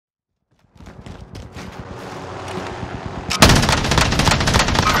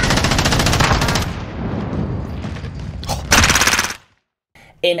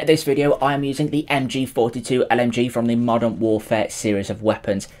In this video, I am using the MG42 LMG from the Modern Warfare series of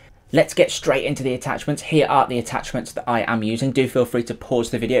weapons. Let's get straight into the attachments. Here are the attachments that I am using. Do feel free to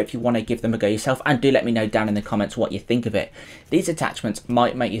pause the video if you want to give them a go yourself, and do let me know down in the comments what you think of it. These attachments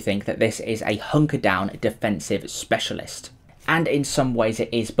might make you think that this is a hunker down defensive specialist. And in some ways it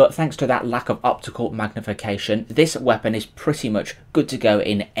is, but thanks to that lack of optical magnification, this weapon is pretty much good to go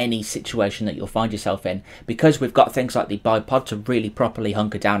in any situation that you'll find yourself in. Because we've got things like the bipod to really properly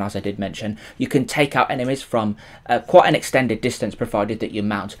hunker down, as I did mention, you can take out enemies from quite an extended distance provided that you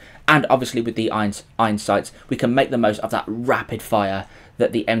mount. And obviously with the iron sights, we can make the most of that rapid fire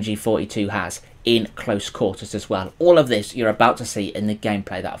that the MG42 has in close quarters as well. All of this you're about to see in the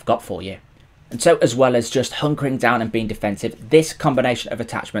gameplay that I've got for you. And so, as well as just hunkering down and being defensive, this combination of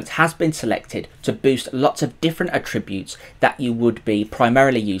attachments has been selected to boost lots of different attributes that you would be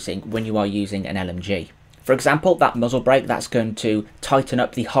primarily using when you are using an LMG. For example, that muzzle brake, that's going to tighten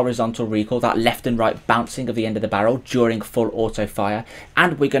up the horizontal recoil, that left and right bouncing of the end of the barrel during full auto fire.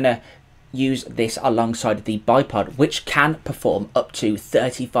 And we're going to use this alongside the bipod, which can perform up to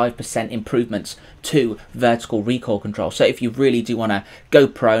 35% improvements to vertical recoil control. So if you really do want to go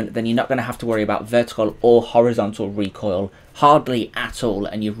prone, then you're not going to have to worry about vertical or horizontal recoil hardly at all,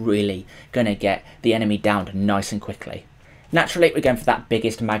 and you're really going to get the enemy down nice and quickly. Naturally, we're going for that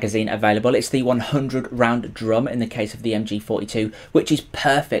biggest magazine available. It's the 100 round drum in the case of the MG42, which is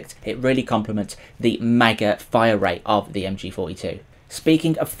perfect. It really complements the mega fire rate of the MG42.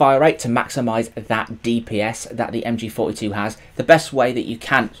 Speaking of fire rate, to maximise that DPS that the MG42 has, the best way that you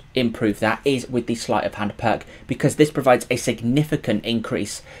can improve that is with the sleight of hand perk, because this provides a significant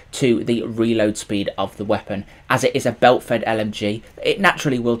increase to the reload speed of the weapon. As it is a belt-fed LMG, it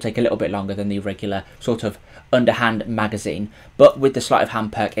naturally will take a little bit longer than the regular sort of underhand magazine, but with the sleight of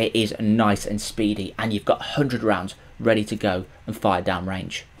hand perk it is nice and speedy, and you've got 100 rounds ready to go and fire down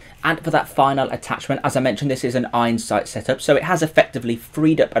range. And for that final attachment, as I mentioned, this is an iron sight setup, so it has effectively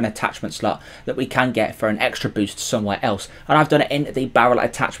freed up an attachment slot that we can get for an extra boost somewhere else. And I've done it in the barrel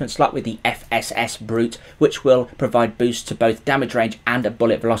attachment slot with the FSS Brute, which will provide boosts to both damage range and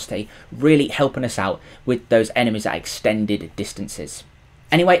bullet velocity, really helping us out with those enemies at extended distances.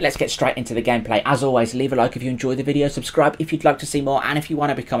 Anyway, let's get straight into the gameplay. As always, leave a like if you enjoy the video, subscribe if you'd like to see more, and if you want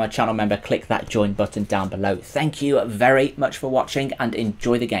to become a channel member, click that join button down below. Thank you very much for watching, and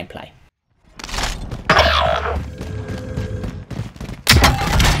enjoy the gameplay.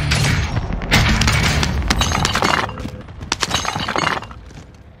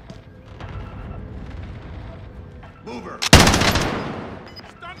 Mover.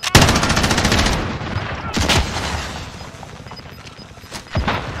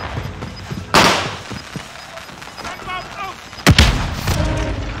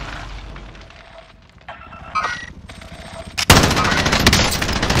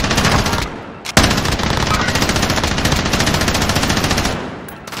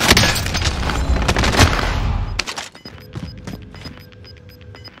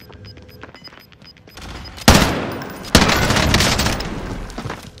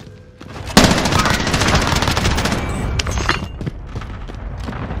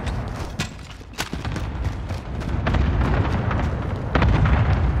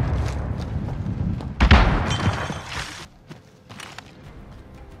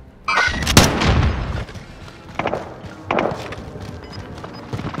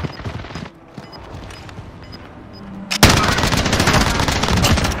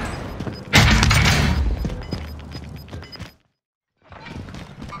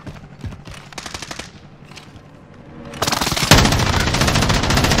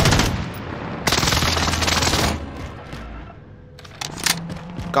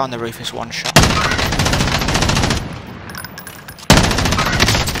 Guy on the roof is one shot.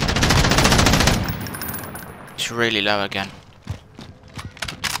 It's really low again.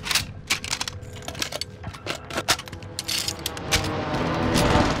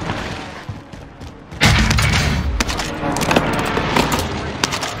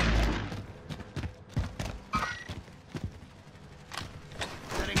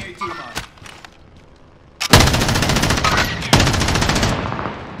 Setting AT line.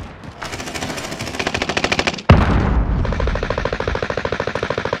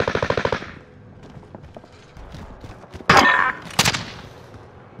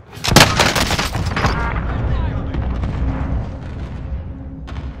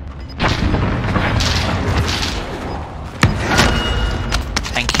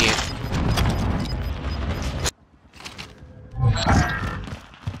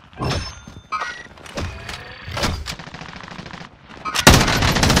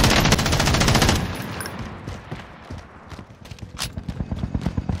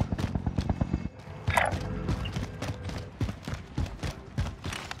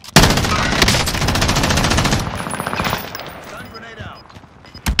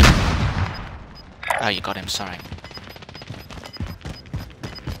 you got him, sorry.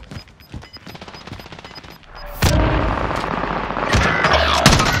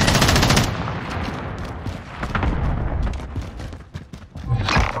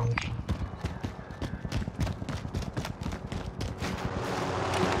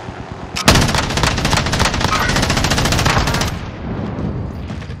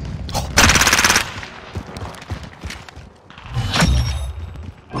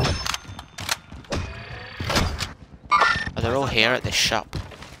 They're all here at this shop.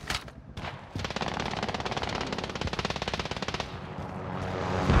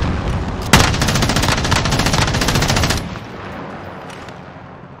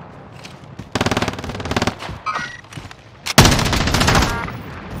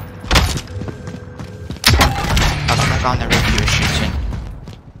 I got back on the roof you were shooting.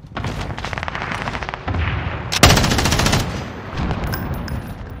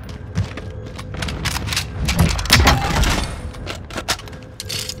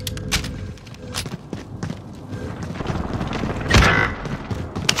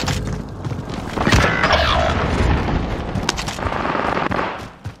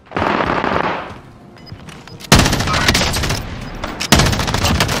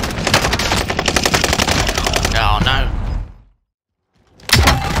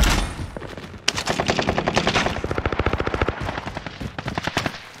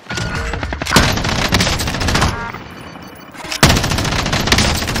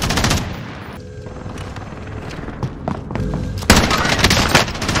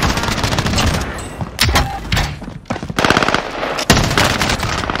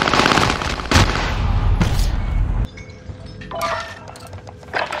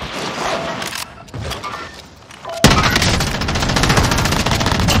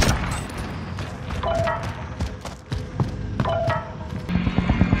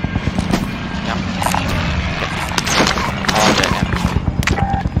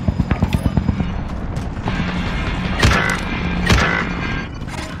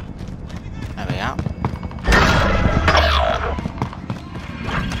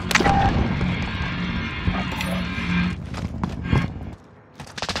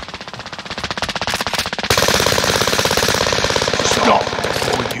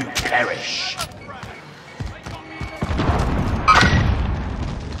 Perish.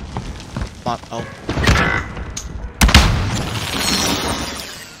 Oh.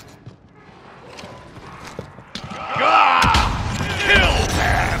 Kill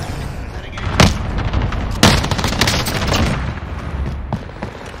them!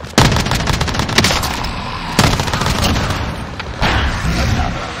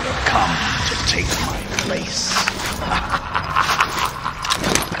 Another will come to take my place.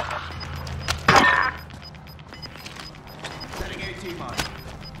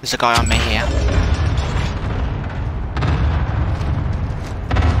 There's a guy on me here.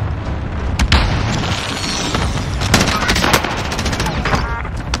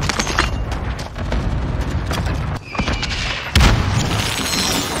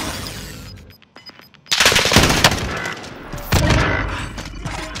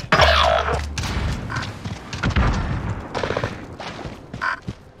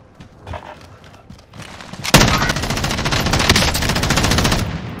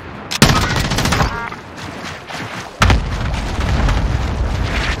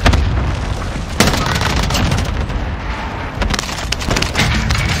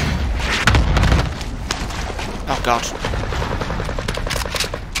 Oh god.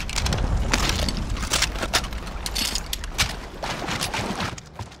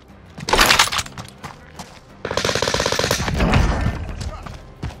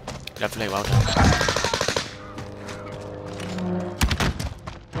 Lovely, well done.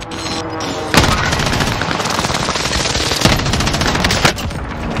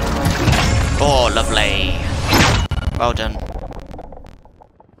 Oh, lovely. Well done.